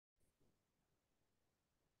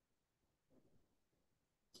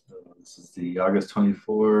This is the August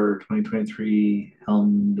 24, 2023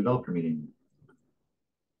 Helm developer meeting.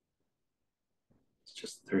 It's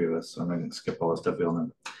just the three of us, so I'm not going to skip all the stuff we all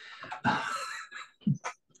know.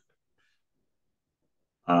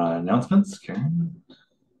 Announcements, Karen?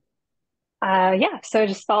 Yeah, so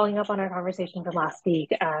just following up on our conversation from last week,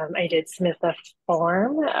 I did submit the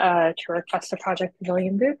form to request a project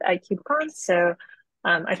pavilion booth at KubeCon. So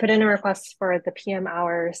I put in a request for the PM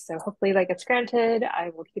hours. So hopefully that gets granted. I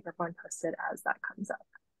will keep everyone posted as that comes up.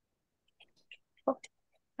 Cool.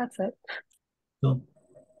 That's it. Cool.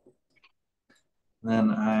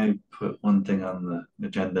 Then I put one thing on the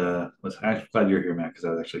agenda. I'm glad you're here, Matt, because I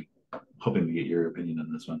was actually hoping to get your opinion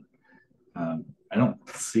on this one. I don't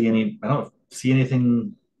see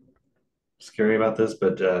anything scary about this,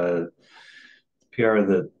 but PR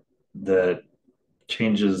that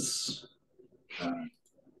changes.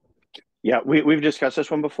 Yeah, we've discussed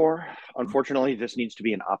this one before. Unfortunately, this needs to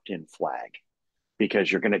be an opt-in flag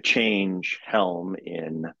because you're going to change Helm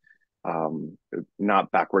in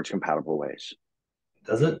not backwards compatible ways.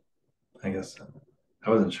 Does it? I guess I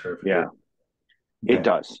wasn't sure if it Yeah, did. it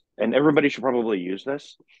does. And everybody should probably use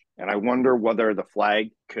this. And I wonder whether the flag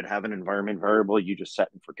could have an environment variable you just set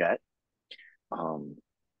and forget.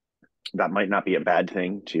 That might not be a bad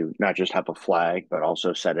thing to not just have a flag, but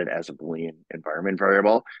also set it as a Boolean environment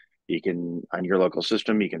variable. You can, on your local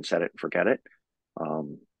system, you can set it and forget it.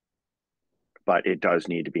 But it does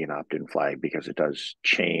need to be an opt-in flag because it does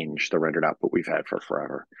change the rendered output we've had for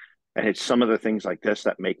forever. And it's some of the things like this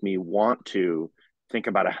that make me want to think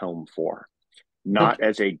about a Helm 4, not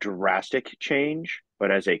as a drastic change, but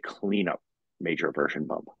as a cleanup major version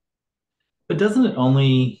bump. But doesn't it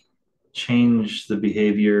only change the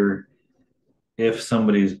behavior if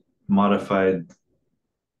somebody's modified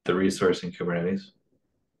the resource in Kubernetes?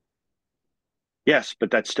 Yes, but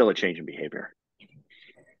that's still a change in behavior.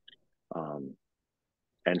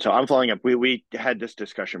 And so I'm following up. We had this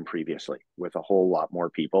discussion previously with a whole lot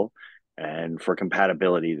more people. And for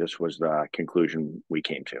compatibility, this was the conclusion we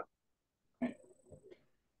came to.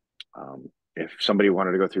 If somebody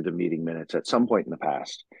wanted to go through the meeting minutes at some point in the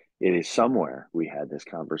past, it is somewhere we had this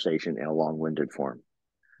conversation in a long-winded form.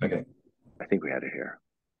 Okay. I think we had it here.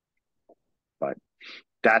 But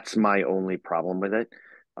that's my only problem with it.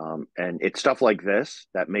 And it's stuff like this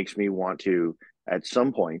that makes me want to, at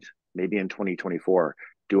some point, maybe in 2024,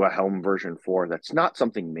 do a Helm version 4 that's not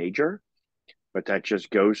something major, but that just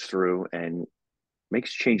goes through and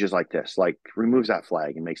makes changes like this, like removes that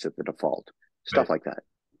flag and makes it the default, stuff like that.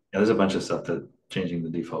 Yeah, there's a bunch of stuff that changing the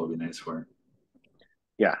default would be nice for.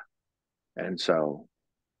 Yeah. And so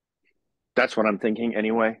that's what I'm thinking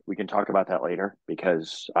anyway. We can talk about that later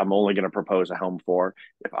because I'm only going to propose a Helm 4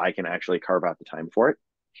 if I can actually carve out the time for it.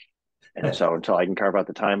 And so until I can carve out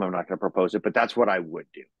the time, I'm not going to propose it, but that's what I would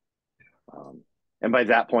do. And by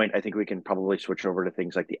that point, I think we can probably switch over to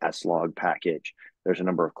things like the slog package. There's a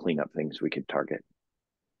number of cleanup things we could target.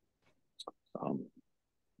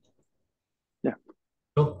 Yeah.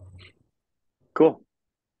 Cool.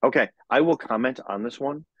 Okay. I will comment on this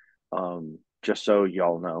one just so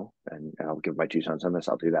y'all know, and I'll give my 2 cents on this.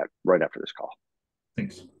 I'll do that right after this call.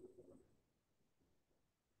 Thanks.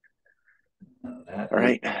 All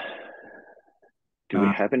right. Do we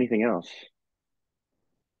have anything else?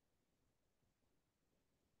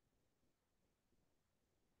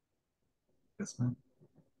 Yes,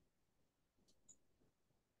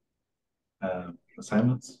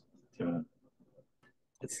 assignments? Do you want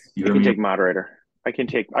to? I can take moderator. I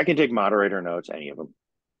can take moderator notes, any of them.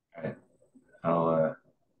 All right. I'll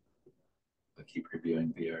keep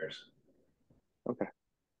reviewing VRs. Okay.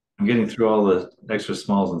 I'm getting through all the extra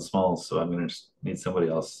smalls and smalls, so I'm going to need somebody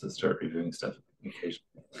else to start reviewing stuff occasionally.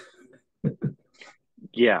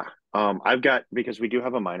 Yeah. I've got, because we do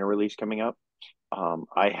have a minor release coming up,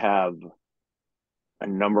 I have a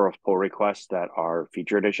number of pull requests that are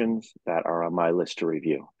feature additions that are on my list to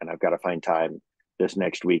review. And I've got to find time this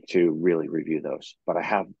next week to really review those. But I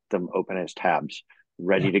have them open as tabs,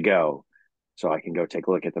 ready to go, so I can go take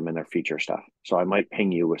a look at them in their feature stuff. So I might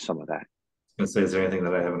ping you with some of that. I was going to say, is there anything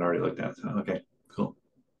that I haven't already looked at? Okay, cool.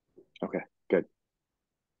 Okay, good.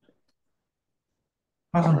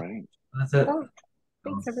 Awesome. All right. That's it. Oh,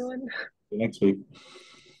 thanks, everyone. See you next week.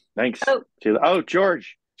 Thanks.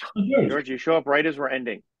 George. George, you show up right as we're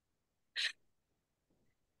ending.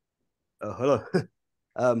 Oh, hello.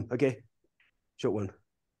 Okay. Short one.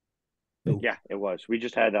 Cool. Yeah, it was. We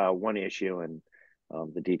just had one issue and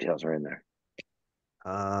the details are in there.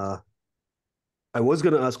 I was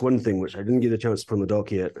going to ask one thing, which I didn't get a chance from the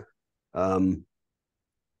doc yet.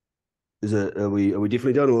 Is it? Are we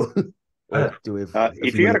definitely done, or do we have?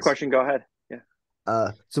 If you got a question, go ahead. Yeah.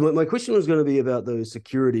 So my question was going to be about those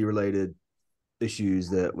security related issues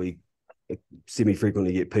that we semi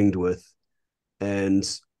frequently get pinged with, and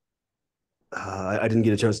I didn't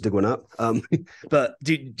get a chance to dig one up. But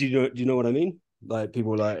do you know what I mean? Like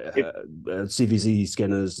people like CVC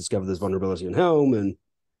scanners discover this vulnerability in Helm, and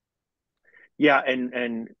Yeah,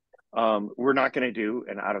 and we're not going to do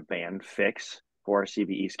an out of band fix for a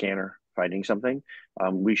CVE scanner finding something.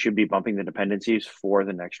 We should be bumping the dependencies for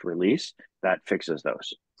the next release that fixes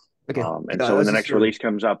those. okay, And yeah, so when the just next sort of release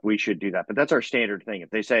comes up, we should do that. But that's our standard thing. If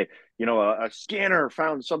they say, a scanner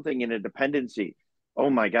found something in a dependency, oh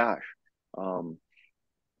my gosh.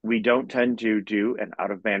 We don't tend to do an out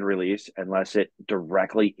of band release unless it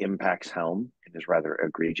directly impacts Helm. It is rather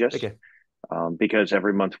egregious okay. because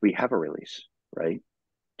every month we have a release, right?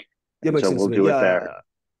 Yeah, And makes so sense we'll to me. do it Yeah,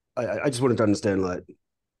 there. I just wanted to understand like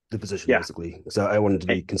the position Yeah. basically. So I wanted to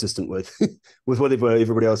be consistent with with whatever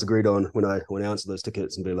everybody else agreed on when I answered those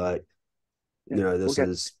tickets and be like, Yeah, we'll this get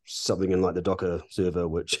is something in like the Docker server,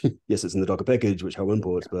 which yes, it's in the Docker package, which Helm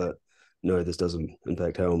imports, but no, this doesn't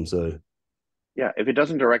impact Helm. So yeah, if it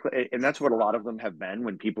doesn't directly, and that's what a lot of them have been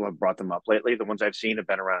when people have brought them up lately. The ones I've seen have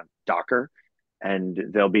been around Docker, and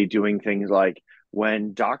they'll be doing things like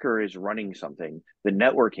when Docker is running something, the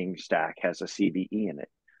networking stack has a CVE in it.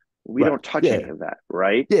 We right, don't touch any yeah, of that,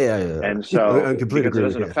 right? yeah. And I'm so, in complete because it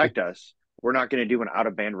agreement. doesn't Yeah, affect us, we're not going to do an out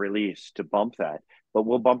of band release to bump that, but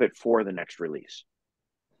we'll bump it for the next release.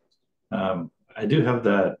 I do have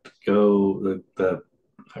that Go the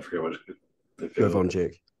I forget what the go Go Von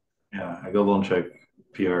check. yeah I Go Voluncheck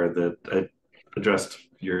PR that I addressed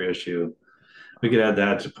your issue. We could add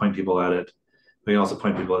that to point people at it. We can also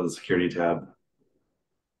point people at the security tab.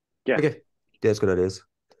 Yeah, Okay, yeah, that's good ideas.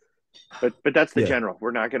 but that's the Yeah, general.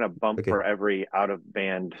 We're not going to bump okay, for every out of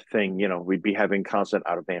band thing. We'd be having constant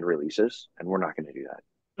out of band releases, and we're not going to do that.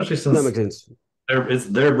 Especially that since makes sense. it's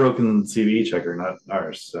their broken CVE checker, not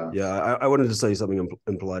ours. So Yeah, I wanted to say something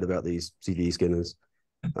impolite about these CD scanners.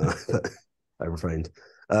 I refrained.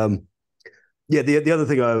 Yeah, the other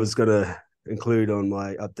thing I was going to include on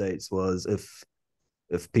my updates was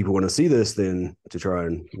if people want to see this, then to try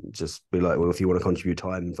and just be like, well, if you want to contribute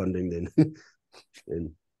time and funding, then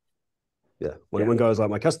then yeah. One guy was like,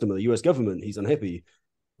 my customer, the U.S. government, he's unhappy.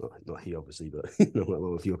 Well, not he, obviously, but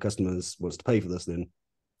well, if your customers wants to pay for this, then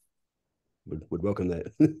would welcome that,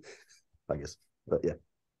 I guess. But yeah,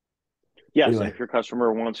 Yes, and anyway, if your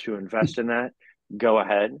customer wants to invest in that, go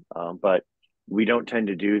ahead. But we don't tend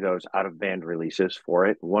to do those out of band releases for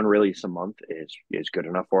it. One release a month is good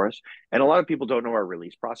enough for us. And a lot of people don't know our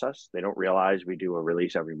release process. They don't realize we do a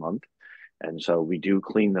release every month, and so we do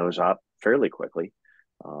clean those up fairly quickly.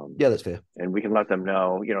 yeah, that's fair. And we can let them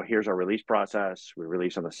know, here's our release process. We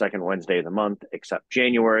release on the second Wednesday of the month, except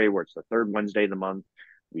January, where it's the third Wednesday of the month.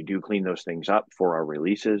 We do clean those things up for our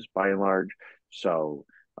releases by and large. So,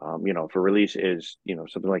 if a release is,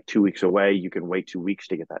 something like 2 weeks away, you can wait 2 weeks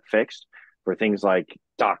to get that fixed. For things like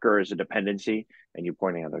Docker as a dependency, and you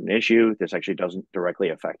pointing out an issue, this actually doesn't directly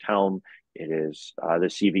affect Helm. It is the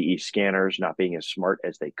CVE scanners not being as smart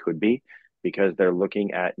as they could be because they're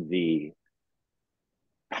looking at the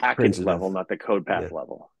package Transitive. level, not the code path Yeah,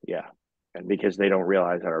 level. Yeah. And because they don't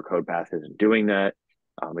realize that our code path isn't doing that,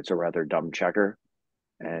 it's a rather dumb checker.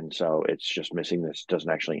 And so it's just missing this, doesn't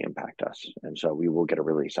actually impact us. And so we will get a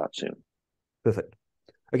release out soon. perfect.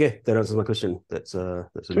 Okay, that answers my question. That's enough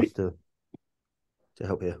Sweet. to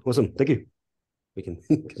help here. Awesome, thank you. We can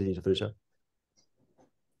continue to finish up.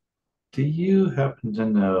 do you happen to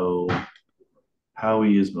know how we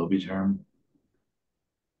use MobiTerm?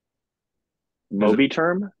 Moby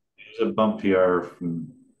term? There's a bump PR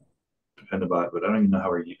from Dependabot, but I don't even know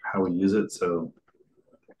how we use it. So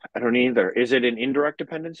I don't either. Is it an indirect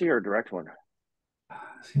dependency or a direct one? it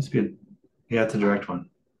seems to be yeah, it's a direct one.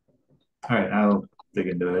 All right, I'll dig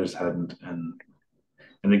into it. I just hadn't, and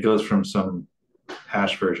it goes from some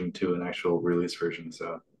hash version to an actual release version.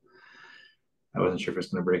 So I wasn't sure if it's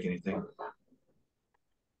going to break anything.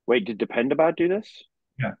 Wait, did Dependabot do this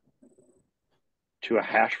Yeah, to a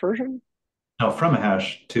hash version? no, from a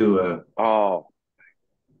hash to Oh,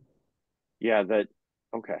 yeah,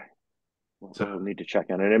 okay. We'll so need to check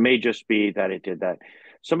on it. It may just be that it did that.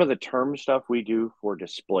 Some of the term stuff we do for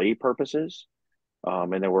display purposes,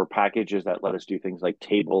 and there were packages that let us do things like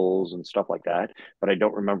tables and stuff like that, but I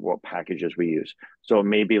don't remember what packages we use. So it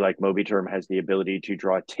may be like MobiTerm has the ability to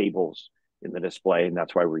draw tables in the display, and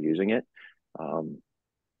that's why we're using it.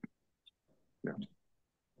 Yeah.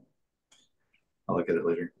 I'll look at it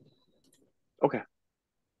later. Okay.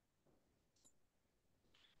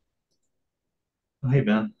 Oh, hey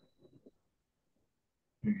Ben,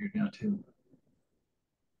 you're here now too.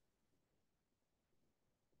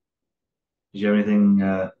 Did you have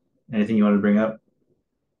anything you wanted to bring up?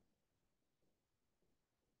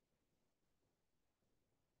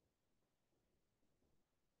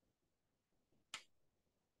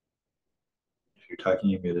 If you're talking,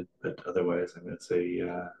 you're muted, but otherwise, I'm going to say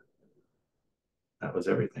that was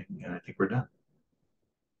everything, and I think we're done.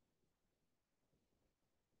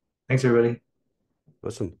 Thanks, everybody.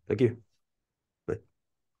 Awesome. Thank you.